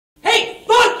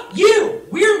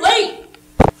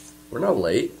We're not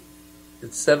late.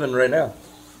 It's 7 right now.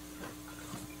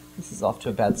 This is off to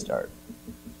a bad start.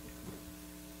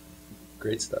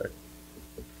 Great start.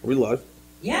 Are we live?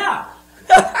 Yeah.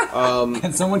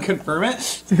 Can someone confirm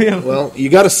it? Well, you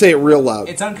got to say it real loud.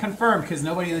 It's unconfirmed because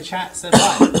nobody in the chat said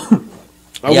live.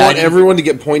 I want everyone to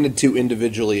get pointed to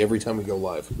individually every time we go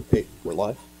live. Hey, we're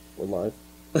live? We're live?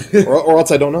 or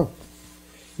else I don't know.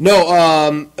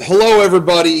 No, hello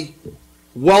everybody.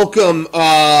 Welcome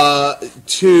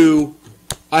to...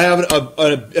 I have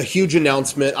a huge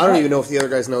announcement. I don't even know if the other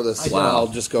guys know this. Wow. I'll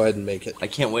just go ahead and make it. I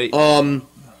can't wait.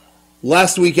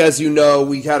 Last week, as you know,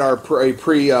 we had our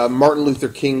pre-Martin Luther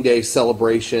King Day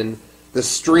celebration. The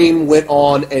stream went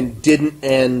on and didn't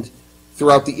end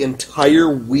throughout the entire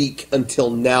week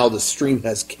until now. The stream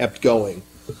has kept going.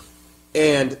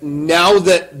 And now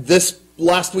that this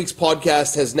last week's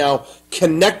podcast has now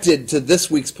connected to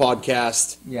this week's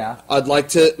podcast, I'd like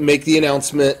to make the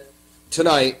announcement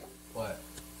tonight. What?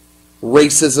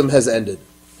 Racism has ended.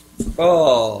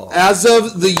 Oh. As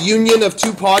of the union of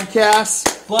two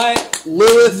podcasts, But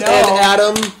Lilith no.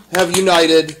 and Adam have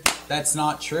united. That's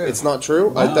not true. It's not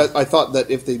true. No. I thought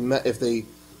that if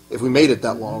we made it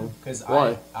that long, Because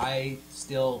why? I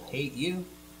still hate you.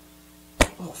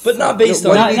 But not based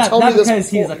Why on... didn't you tell me Not this because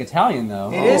he's before? like Italian,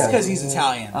 though. It is because he's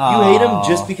Italian. You hate him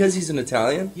just because he's an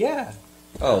Italian? Yeah.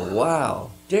 Oh,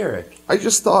 wow. Derek. I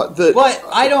just thought that. But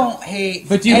I don't hate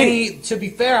But do you any... To be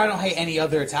fair, I don't hate any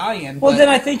other Italian. Well, but, then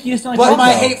I think you just don't like But my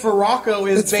Rocco. hate for Rocco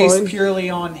is It's based fine. purely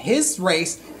on his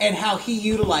race and how he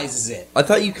utilizes it. I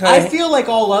thought you I kind of... feel like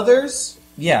all others,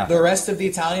 Yeah. the rest of the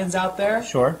Italians out there,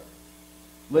 Sure.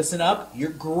 listen up. You're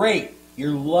great.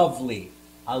 You're lovely.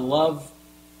 I love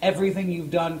everything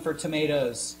you've done for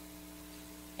tomatoes.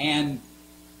 And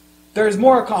there's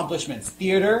more accomplishments.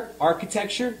 Theater,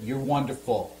 architecture, you're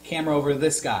wonderful. Camera over to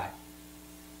this guy.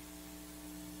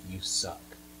 You suck.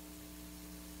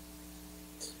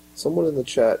 Someone in the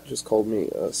chat just called me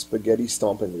a spaghetti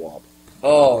stomping wop.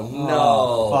 Oh, no.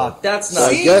 Oh, fuck. That's So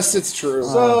not... I guess it's true.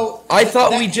 So I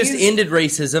thought that- we just he's- ended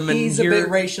racism and He's a here... bit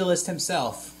racialist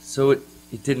himself. So it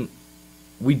didn't...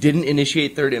 We didn't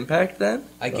initiate Third Impact then?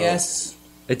 I guess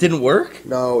It didn't work?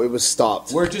 No, it was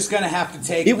stopped. we're just going to have to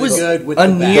take It the was good with a the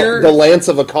bad. near- The lance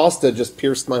of Acosta just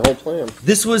pierced my whole plan.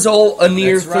 This was all a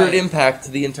near That's Third right.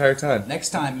 Impact the entire time. Next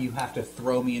time you have to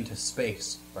throw me into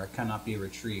space where I cannot be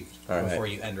retrieved All right. before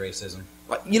you end racism.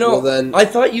 You know, Well, then- I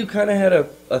thought you kind of had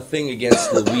a thing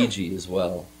against Luigi as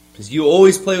well. Because you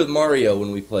always play with Mario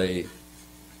when we play.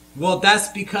 Well, that's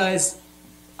because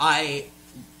I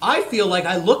feel like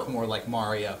I look more like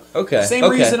Mario. Okay, Same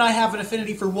okay. reason I have an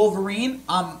affinity for Wolverine.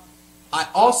 I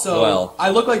also Well.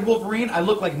 I look like Wolverine. I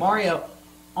look like Mario.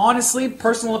 Honestly,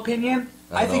 personal opinion,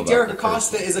 I I don't think know about Derek the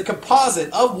Acosta is a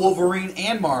composite of Wolverine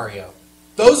and Mario.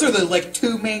 Those are the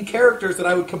two main characters that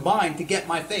I would combine to get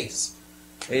my face.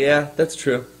 Yeah, that's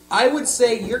true. I would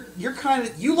say you're kind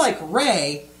of you like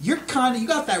Ray. You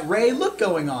got that Ray look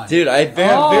going on. Dude, I have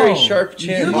very sharp chin.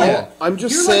 You're Yeah. like, I'm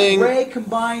just you're saying. like Ray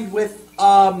combined with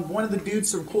one of the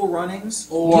dudes from Cool Runnings.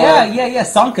 Or Yeah,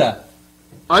 Sanka.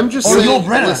 I'm just Or Yul saying.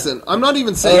 Brynner. Listen, I'm not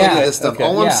even saying Oh, any yeah, of this stuff. okay.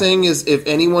 All I'm Yeah. saying is, if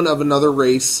anyone of another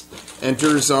race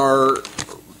enters our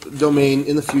domain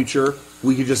in the future,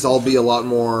 we could just all be a lot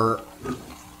more.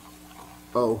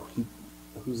 Oh,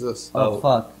 who's this? Oh,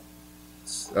 fuck.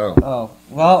 Oh. Oh,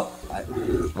 well,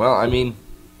 Well, I mean,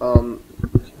 you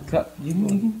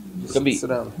can, it's gonna be... Sit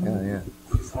down. Yeah.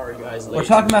 Sorry, guys. we're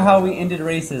talking about how we ended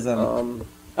racism.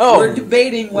 We're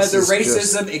debating whether is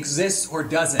racism exists or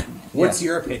doesn't. What's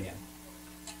your opinion?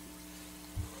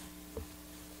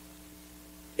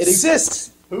 It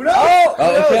exists. Who knows?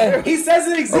 Oh, okay. He says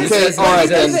it exists. Okay, all right,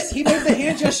 then. He made the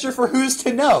hand gesture for who's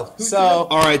to know. So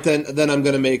All right, then I'm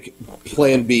going to make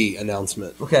Plan B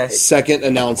announcement. Okay. Second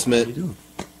announcement.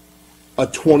 A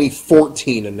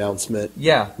 2014 announcement.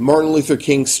 Yeah. Martin Luther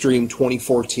King stream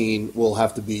 2014 will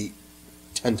have to be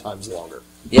 10 times longer.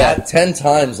 Yeah, 10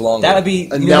 times longer. That would be...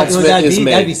 Announcement is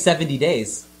made. That'd be 70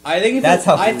 days. I think if That's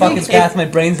how I think fucking if- fast my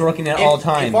brain's working at all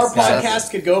times. If our guys.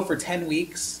 podcast could go for 10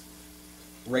 weeks,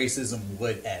 racism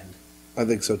would end. I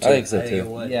think so too. I think so I think it too.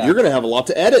 would. Yeah. You're going to have a lot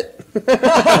to edit.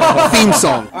 Theme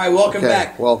song. All right, welcome Okay,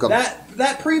 back. welcome.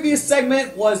 That previous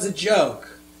segment was a joke.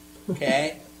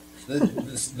 Okay, the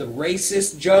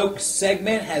racist joke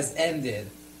segment has ended.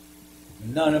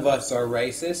 None of us are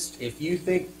racist. If you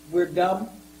think we're dumb,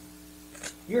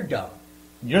 you're dumb.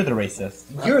 You're the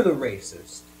racist. You're the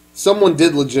racist. Someone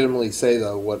did legitimately say,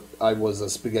 though, what I was a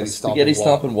spaghetti Spaghetti stomping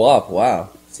Stomp and Wop, wow.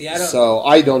 See, I don't. So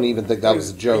I don't even think that was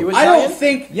a joke. I don't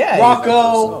think Yeah,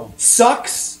 Rocco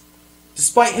sucks,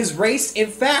 despite his race. In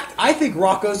fact, I think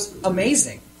Rocco's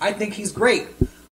amazing. I think he's great.